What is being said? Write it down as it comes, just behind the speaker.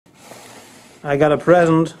I got a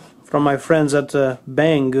present from my friends at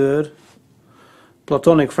Banggood.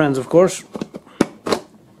 Platonic friends, of course.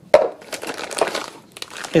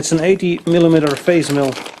 It's an 80mm face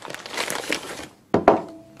mill.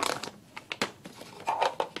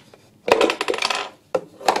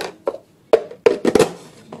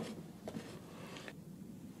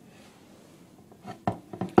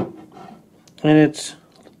 And it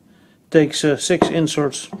takes 6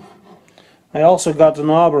 inserts. I also got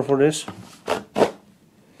an arbor for this.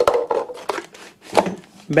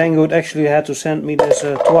 Banggood actually had to send me this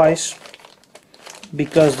twice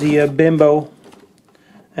because the bimbo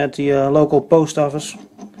at the local post office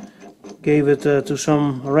gave it to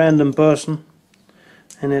some random person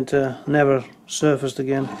and it never surfaced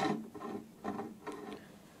again.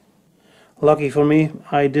 Lucky for me,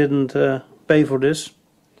 I didn't pay for this.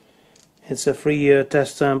 It's a free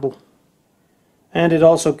test sample. And it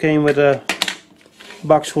also came with a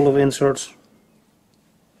box full of inserts.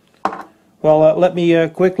 Well, let me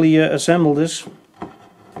quickly assemble this,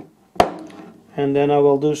 and then I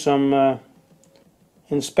will do some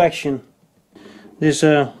inspection. This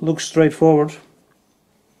looks straightforward,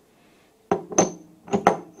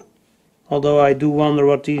 although I do wonder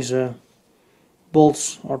what these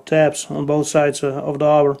bolts or tabs on both sides of the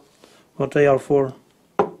arbor, what they are for.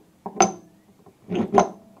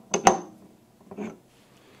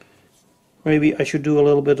 Maybe I should do a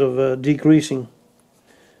little bit of degreasing,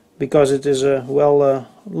 because it is well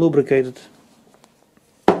lubricated.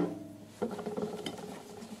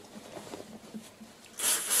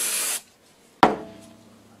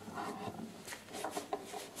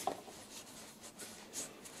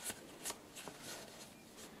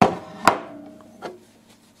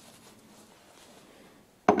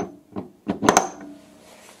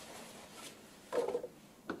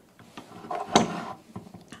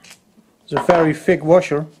 It's a very thick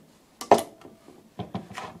washer.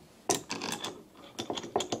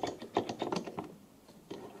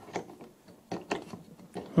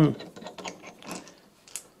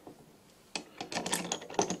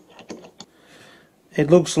 It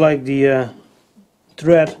looks like the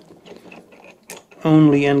thread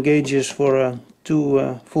only engages for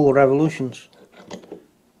 2 full revolutions,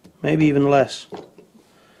 maybe even less.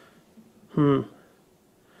 I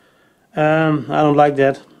don't like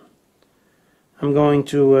that. I'm going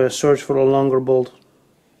to search for a longer bolt.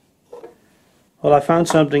 Well, I found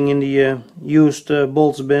something in the used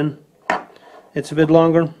bolts bin. It's a bit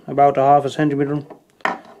longer, about a half a centimeter,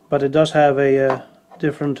 but it does have a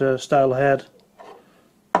different style head.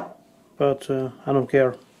 But I don't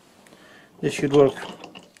care. This should work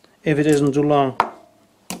if it isn't too long.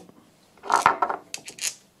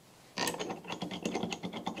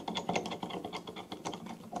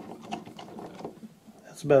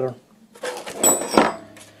 That's better.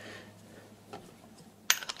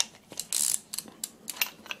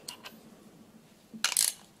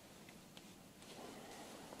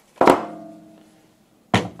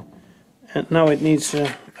 And now it needs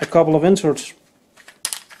a couple of inserts.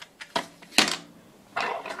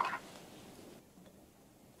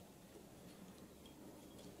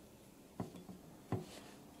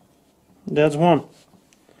 That's one.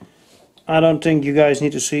 I don't think you guys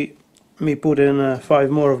need to see me put in 5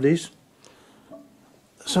 more of these.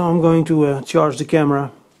 So I'm going to charge the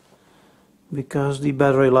camera because the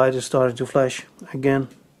battery light is starting to flash again.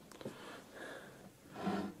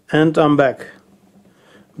 And I'm back.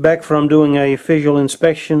 Back from doing a visual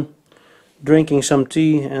inspection, drinking some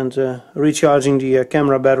tea and recharging the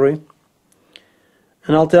camera battery.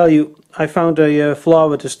 And I'll tell you, I found a flaw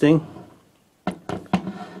with this thing.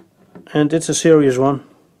 And it's a serious one.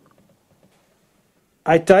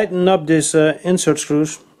 I tighten up this insert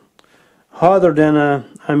screws harder than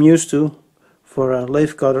I'm used to for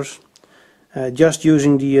lathe cutters, just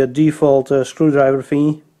using the default screwdriver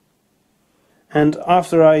thingy. And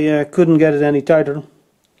after I couldn't get it any tighter,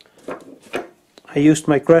 I used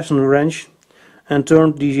my crescent wrench and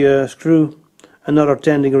turned the screw another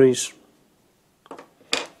 10 degrees,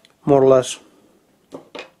 more or less.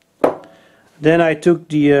 Then I took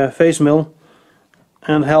the face mill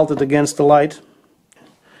and held it against the light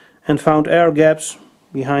and found air gaps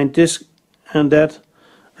behind this and that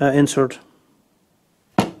insert.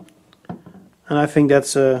 And I think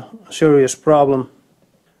that's a serious problem.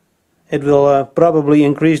 It will probably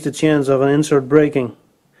increase the chance of an insert breaking,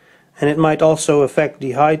 and it might also affect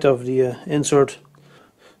the height of the insert,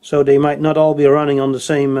 so they might not all be running on the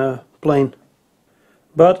same plane.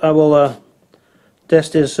 But I will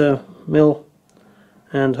test this mill,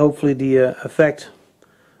 and hopefully the effect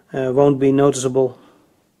won't be noticeable.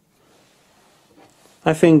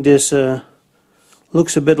 I think this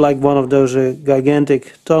Looks a bit like one of those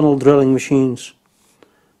gigantic tunnel drilling machines.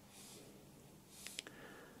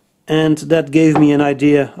 And that gave me an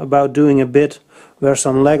idea about doing a bit where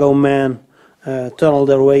some Lego men tunnel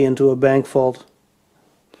their way into a bank vault.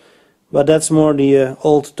 But that's more the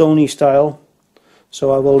old Tony style,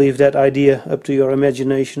 so I will leave that idea up to your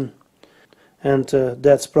imagination. And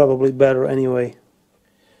that's probably better anyway.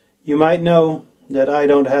 You might know that I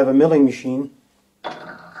don't have a milling machine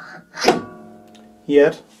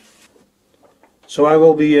yet, so I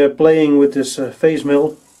will be playing with this face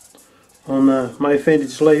mill on my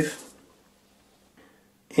vintage lathe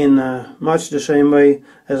in much the same way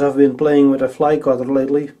as I've been playing with a fly cutter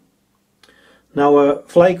lately. Now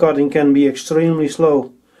fly cutting can be extremely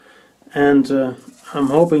slow, and I'm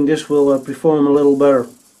hoping this will perform a little better.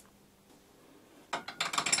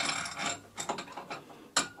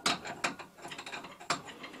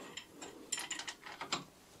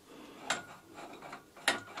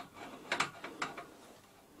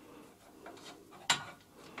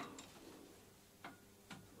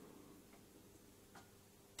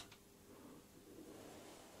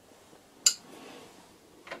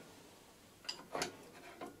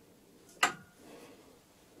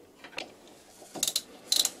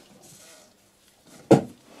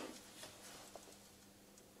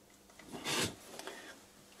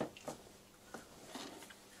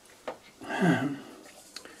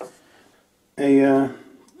 A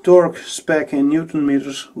torque spec in Newton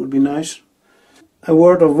meters would be nice. A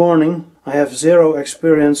word of warning, I have zero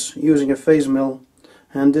experience using a face mill,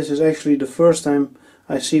 and this is actually the first time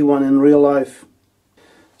I see one in real life.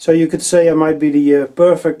 So you could say I might be the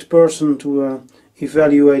perfect person to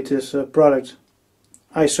evaluate this product.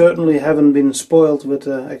 I certainly haven't been spoiled with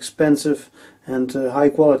expensive and high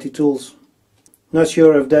quality tools. Not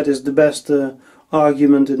sure if that is the best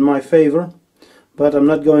argument in my favor, but I'm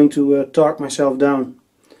not going to talk myself down.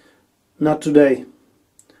 Not today.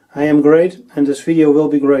 I am great, and this video will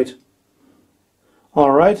be great.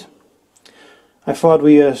 Alright, I thought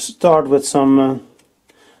we start with some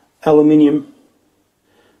aluminium.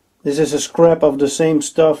 This is a scrap of the same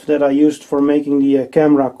stuff that I used for making the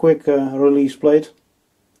camera quick release plate.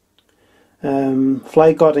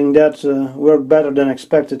 Fly cutting that worked better than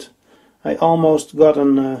expected. I almost got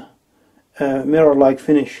a mirror-like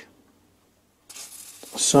finish.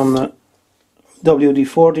 Some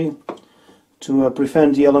WD-40 to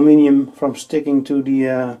prevent the aluminium from sticking to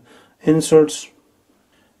the inserts,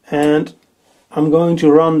 and I'm going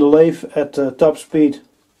to run the lathe at top speed,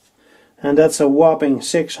 and that's a whopping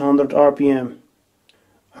 600 RPM.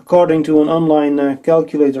 According to an online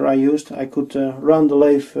calculator I used, I could run the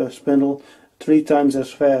lathe spindle 3 times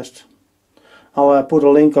as fast. I'll put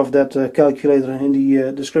a link of that calculator in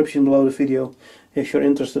the description below the video if you're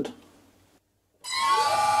interested.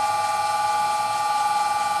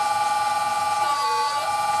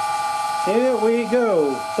 Here we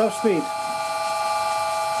go, top speed.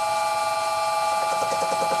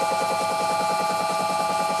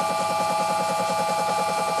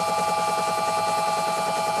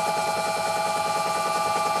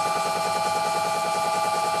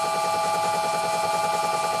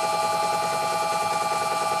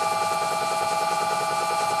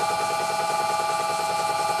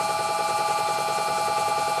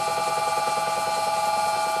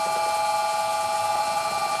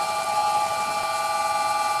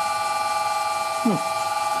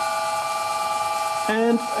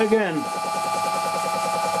 And again.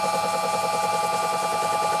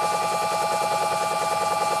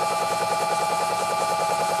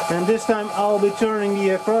 And this time I'll be turning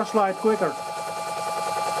the cross slide quicker.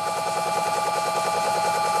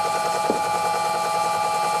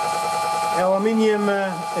 Aluminium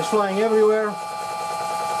is flying everywhere.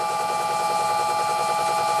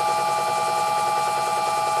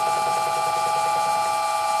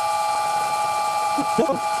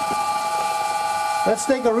 Let's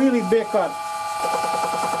take a really big cut.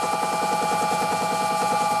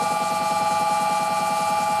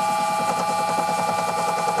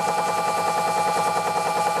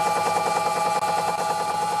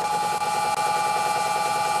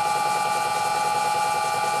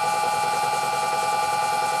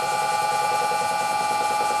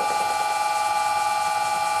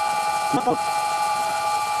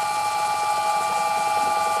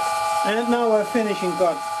 And now a finishing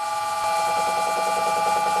cut.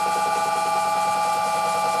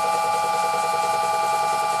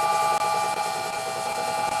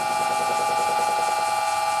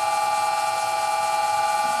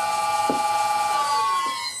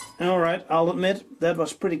 Alright, I'll admit that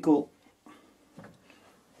was pretty cool.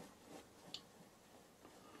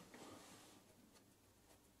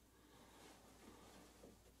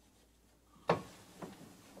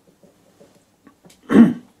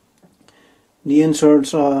 The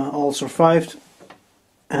inserts all survived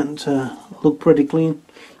and look pretty clean.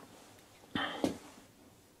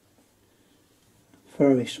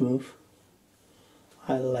 Very smooth.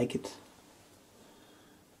 I like it.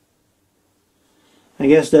 I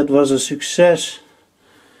guess that was a success,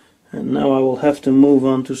 and now I will have to move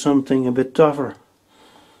on to something a bit tougher.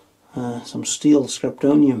 Some steel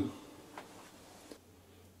scraptonium.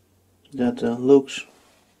 That looks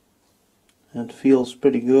and feels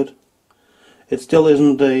pretty good. It still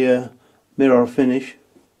isn't a mirror finish,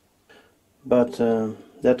 but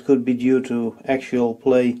that could be due to actual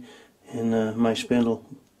play in my spindle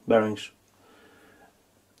bearings.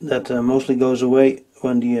 That mostly goes away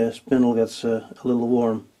when the spindle gets a little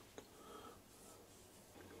warm.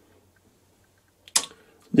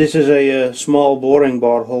 This is a small boring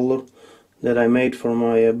bar holder that I made for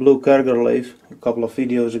my blue Karger lathe a couple of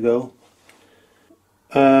videos ago.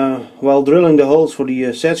 While drilling the holes for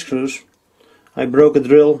the set screws, I broke a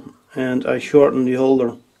drill and I shortened the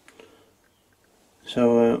holder.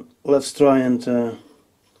 So let's try and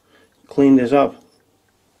clean this up.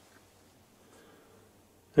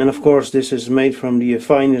 And of course this is made from the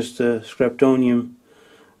finest scraptonium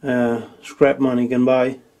scrap money can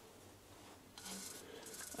buy.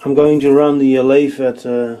 I'm going to run the lathe at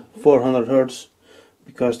 400 Hz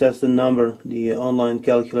because that's the number the online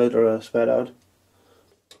calculator spat out.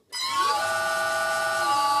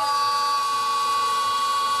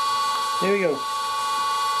 Here we go.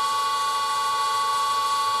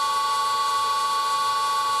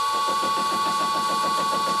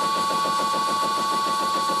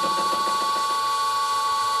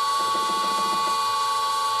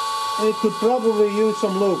 It could probably use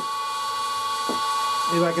some lube,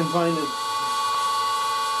 if I can find it.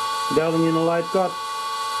 Delving in a light cut.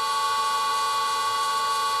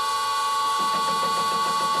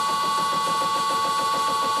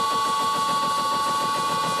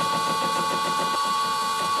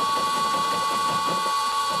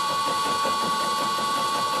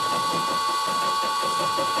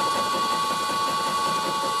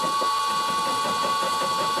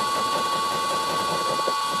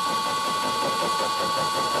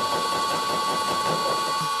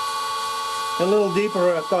 A little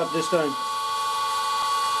deeper cut this time.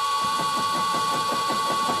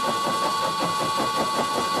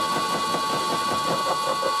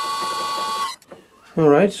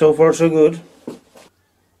 Alright, so far so good.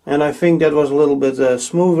 And I think that was a little bit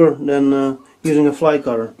smoother than using a fly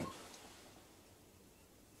cutter.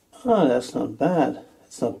 Oh, that's not bad.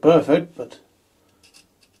 It's not perfect, but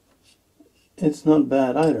it's not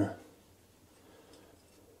bad either.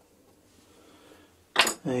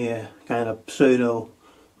 A kind of pseudo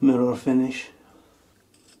mirror finish.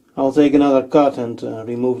 I'll take another cut and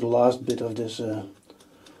remove the last bit of this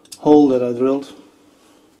hole that I drilled.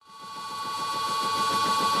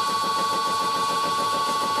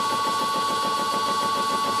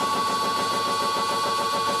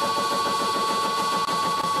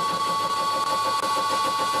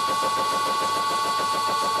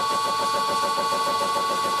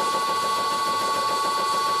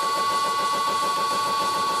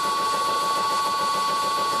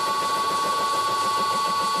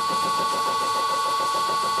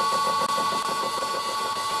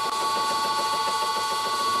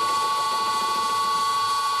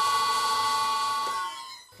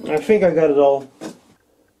 I think I got it all.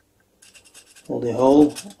 Well, the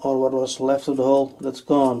hole, or what was left of the hole, that's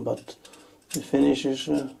gone, but the finish is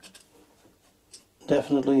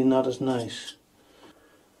definitely not as nice.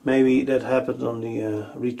 Maybe that happened on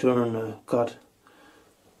the return cut.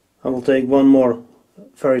 I will take one more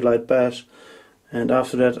very light pass, and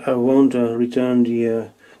after that I won't return the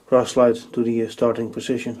cross slide to the starting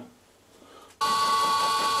position.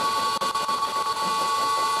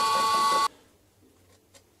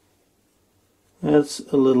 That's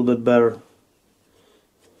a little bit better,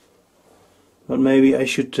 but maybe I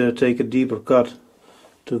should take a deeper cut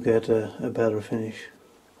to get a better finish,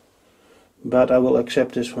 but I will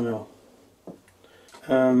accept this for now.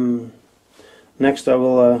 Next I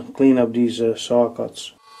will clean up these saw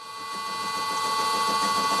cuts.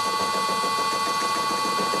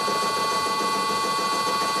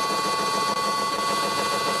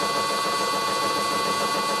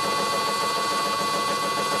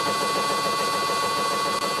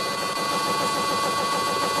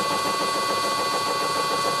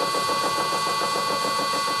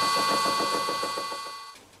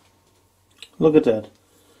 Look at that.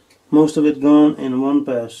 Most of it gone in one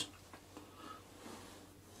pass.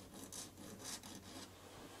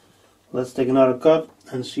 Let's take another cut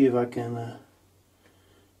and see if I can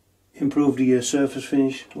improve the surface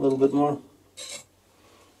finish a little bit more.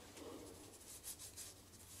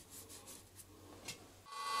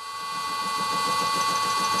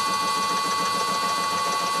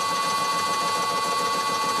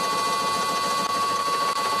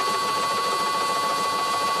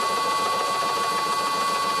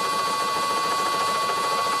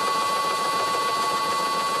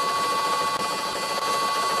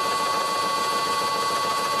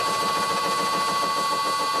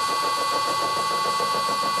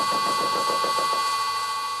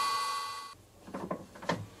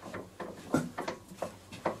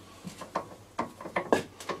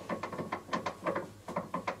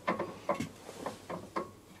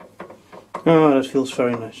 Oh, that feels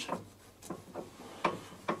very nice.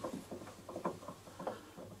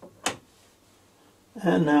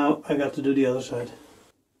 And now I got to do the other side.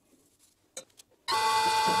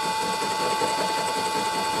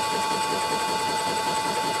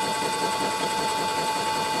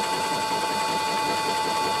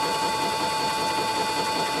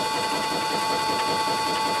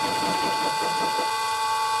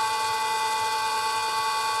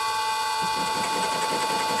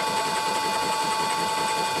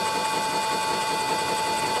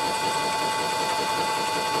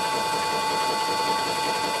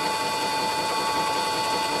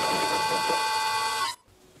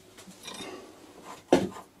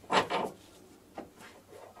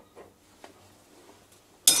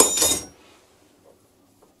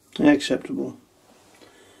 Acceptable.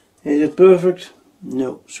 Is it perfect?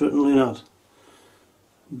 No, certainly not.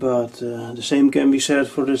 But the same can be said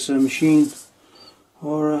for this machine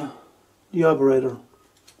or the operator.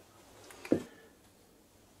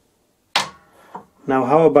 Now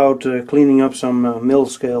how about cleaning up some mill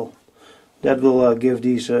scale? That will give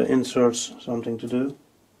these inserts something to do.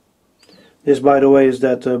 This, by the way, is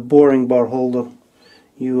that boring bar holder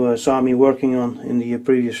you saw me working on in the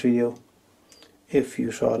previous video. If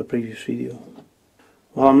you saw the previous video.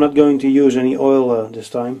 Well, I'm not going to use any oil this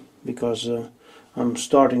time, because I'm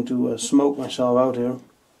starting to smoke myself out here.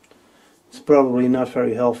 It's probably not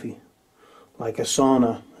very healthy, like a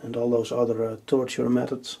sauna and all those other torture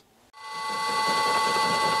methods.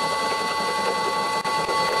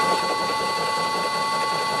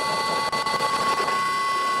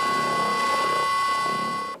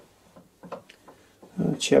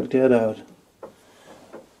 Check that out.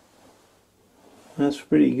 That's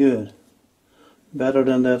pretty good. Better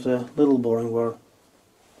than that little boring bar.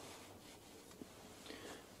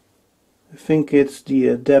 I think it's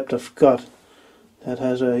the depth of cut that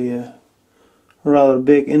has a rather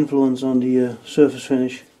big influence on the surface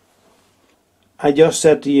finish. I just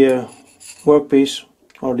set the workpiece,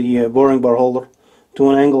 or the boring bar holder, to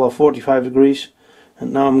an angle of 45 degrees,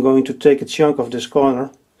 and now I'm going to take a chunk of this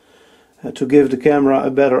corner to give the camera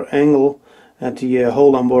a better angle at the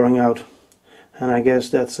hole I'm boring out. And I guess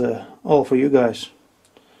that's all for you guys.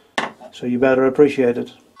 So you better appreciate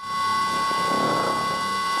it.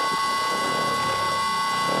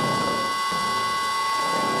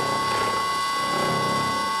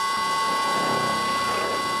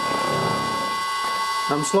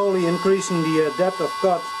 I'm slowly increasing the depth of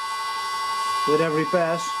cut with every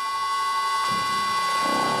pass.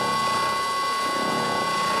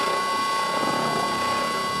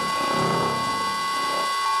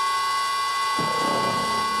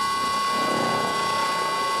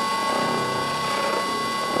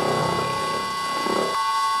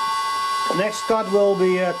 Next cut will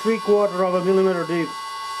be 3/4 of a millimeter deep.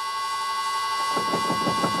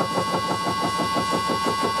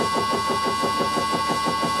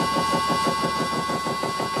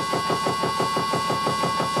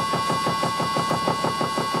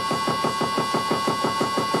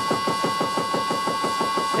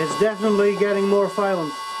 It's definitely getting more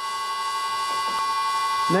violent.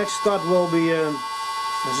 Next cut will be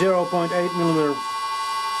 0.8 millimeter.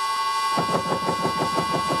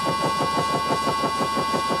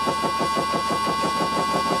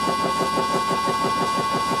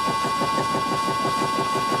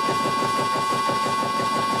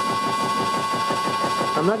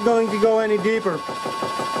 I'm not going to go any deeper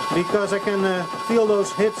because I can feel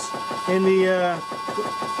those hits in the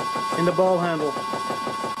ball handle.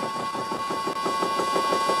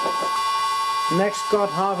 Next cut,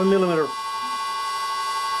 0.5 millimeter.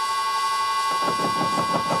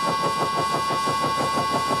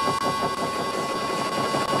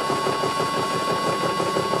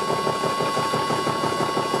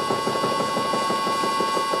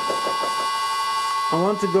 I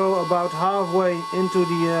want to go about halfway into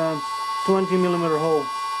the 20 millimeter hole.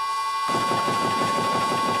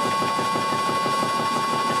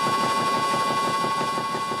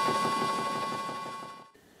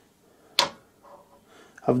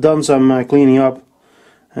 I've done some cleaning up,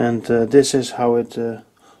 and this is how it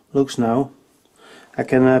looks now. I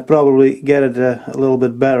can probably get it a little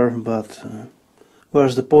bit better, but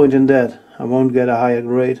where's the point in that? I won't get a higher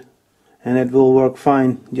grade, and it will work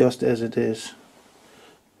fine just as it is.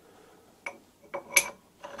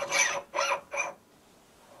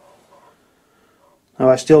 Now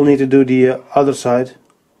I still need to do the other side,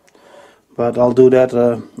 but I'll do that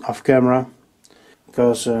off camera,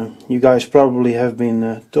 because you guys probably have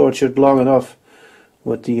been tortured long enough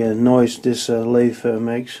with the noise this lathe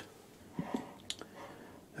makes.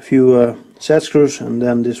 A few set screws, and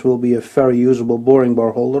then this will be a very usable boring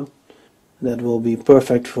bar holder. That will be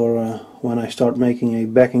perfect for when I start making a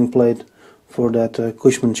backing plate for that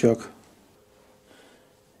Cushman chuck.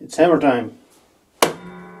 It's hammer time.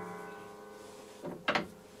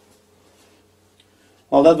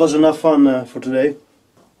 Well, that was enough fun for today.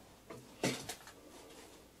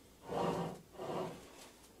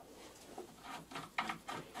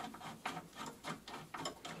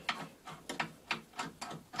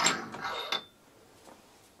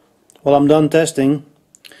 Well, I'm done testing,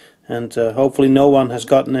 and hopefully no one has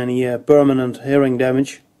gotten any permanent hearing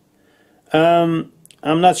damage. I'm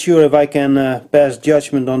not sure if I can pass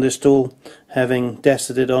judgment on this tool, having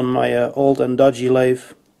tested it on my old and dodgy lathe,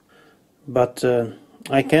 but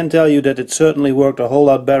I can tell you that it certainly worked a whole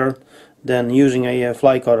lot better than using a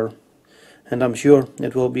fly cutter, and I'm sure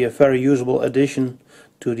it will be a very usable addition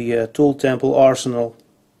to the tool temple arsenal.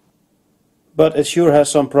 But it sure has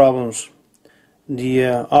some problems. The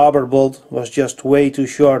arbor bolt was just way too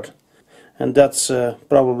short, and that's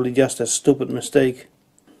probably just a stupid mistake.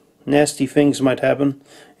 Nasty things might happen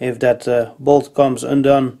if that bolt comes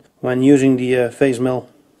undone when using the face mill.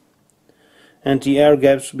 And the air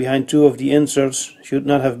gaps behind two of the inserts should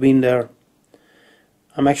not have been there.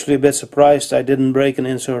 I'm actually a bit surprised I didn't break an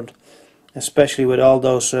insert, especially with all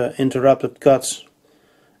those interrupted cuts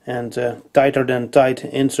and tighter than tight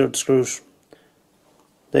insert screws.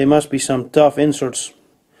 They must be some tough inserts,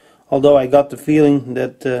 although I got the feeling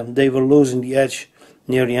that they were losing the edge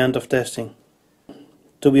near the end of testing.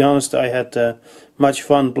 To be honest, I had much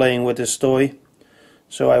fun playing with this toy,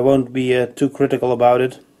 so I won't be too critical about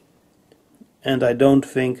it, and I don't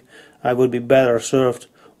think I would be better served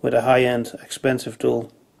with a high-end expensive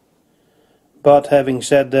tool. But having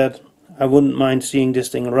said that, I wouldn't mind seeing this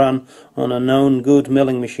thing run on a known good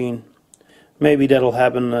milling machine. Maybe that'll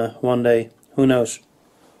happen one day, who knows.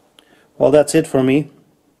 Well, that's it for me.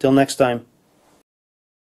 Till next time.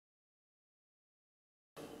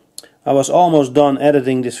 I was almost done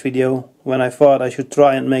editing this video when I thought I should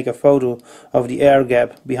try and make a photo of the air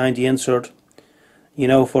gap behind the insert, you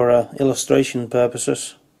know, for illustration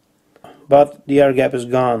purposes. But the air gap is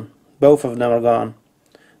gone. Both of them are gone.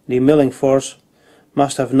 The milling force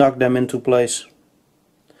must have knocked them into place.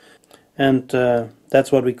 And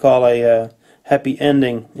that's what we call a happy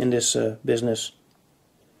ending in this business.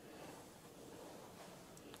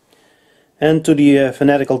 And to the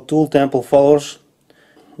fanatical tool temple followers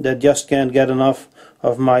that just can't get enough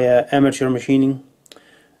of my amateur machining,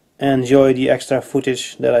 enjoy the extra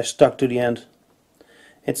footage that I stuck to the end.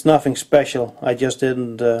 It's nothing special, I just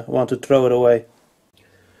didn't want to throw it away.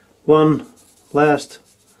 One last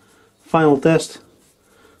final test.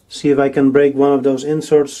 See if I can break one of those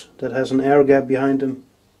inserts that has an air gap behind them.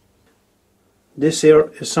 This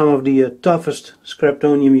here is some of the toughest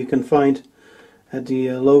scraptonium you can find at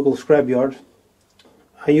the local scrapyard.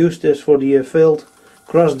 I used this for the failed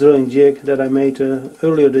cross drilling jig that I made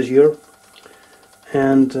earlier this year,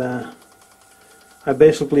 and I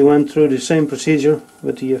basically went through the same procedure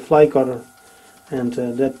with the fly cutter, and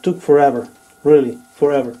that took forever, really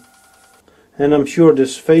forever. And I'm sure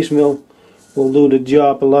this face mill will do the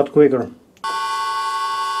job a lot quicker.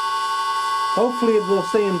 Hopefully it will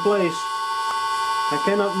stay in place. I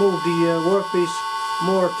cannot move the workpiece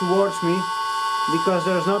more towards me because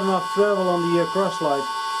there's not enough travel on the cross slide.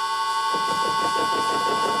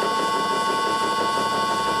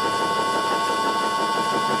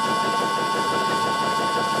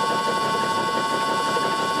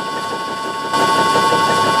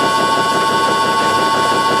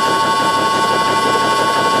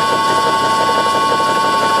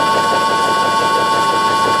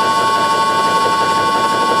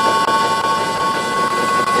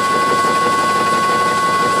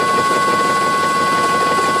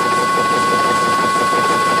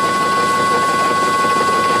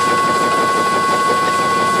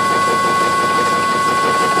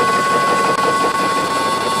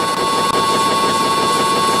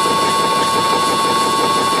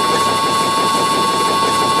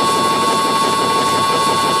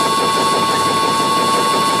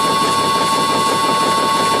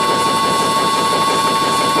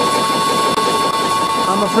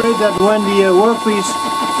 I'm afraid that when the workpiece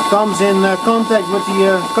comes in contact with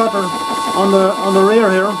the cutter on the rear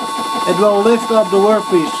here, it will lift up the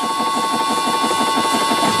workpiece.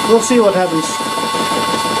 We'll see what happens.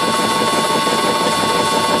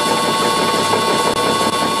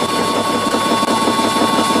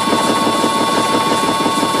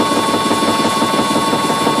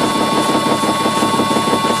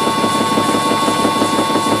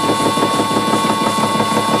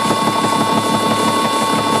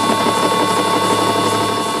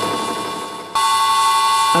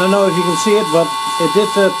 I don't know if you can see it, but It did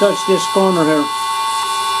touch this corner here.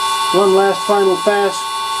 One last final pass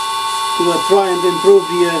to try and improve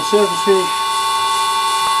the surface finish.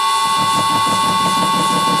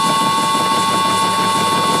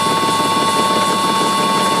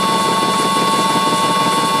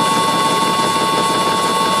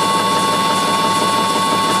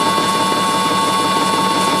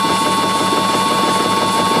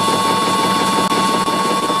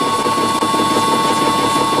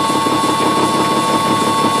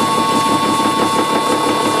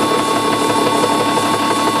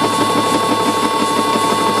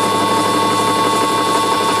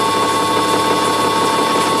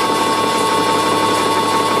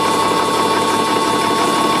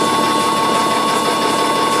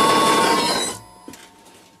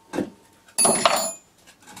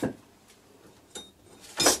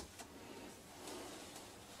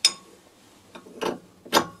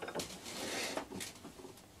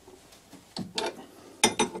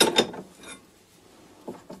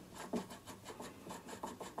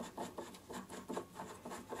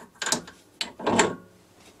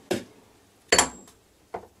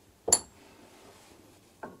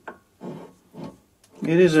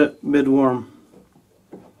 It is a bit warm.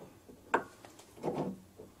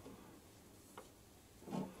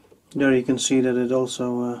 There you can see that it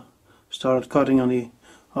also started cutting on the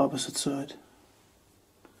opposite side.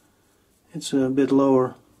 It's a bit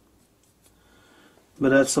lower, but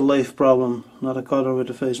that's a lathe problem, not a cutter with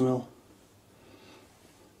a face mill.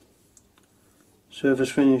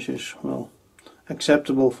 Surface finish is, well,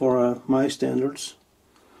 acceptable for my standards,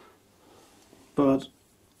 but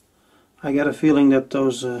I get a feeling that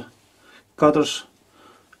those cutters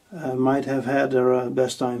might have had their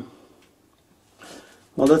best time.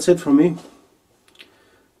 Well, that's it for me.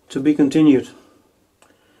 To be continued.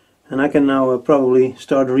 And I can now probably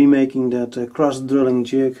start remaking that cross drilling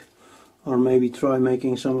jig, or maybe try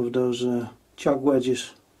making some of those chuck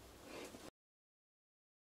wedges.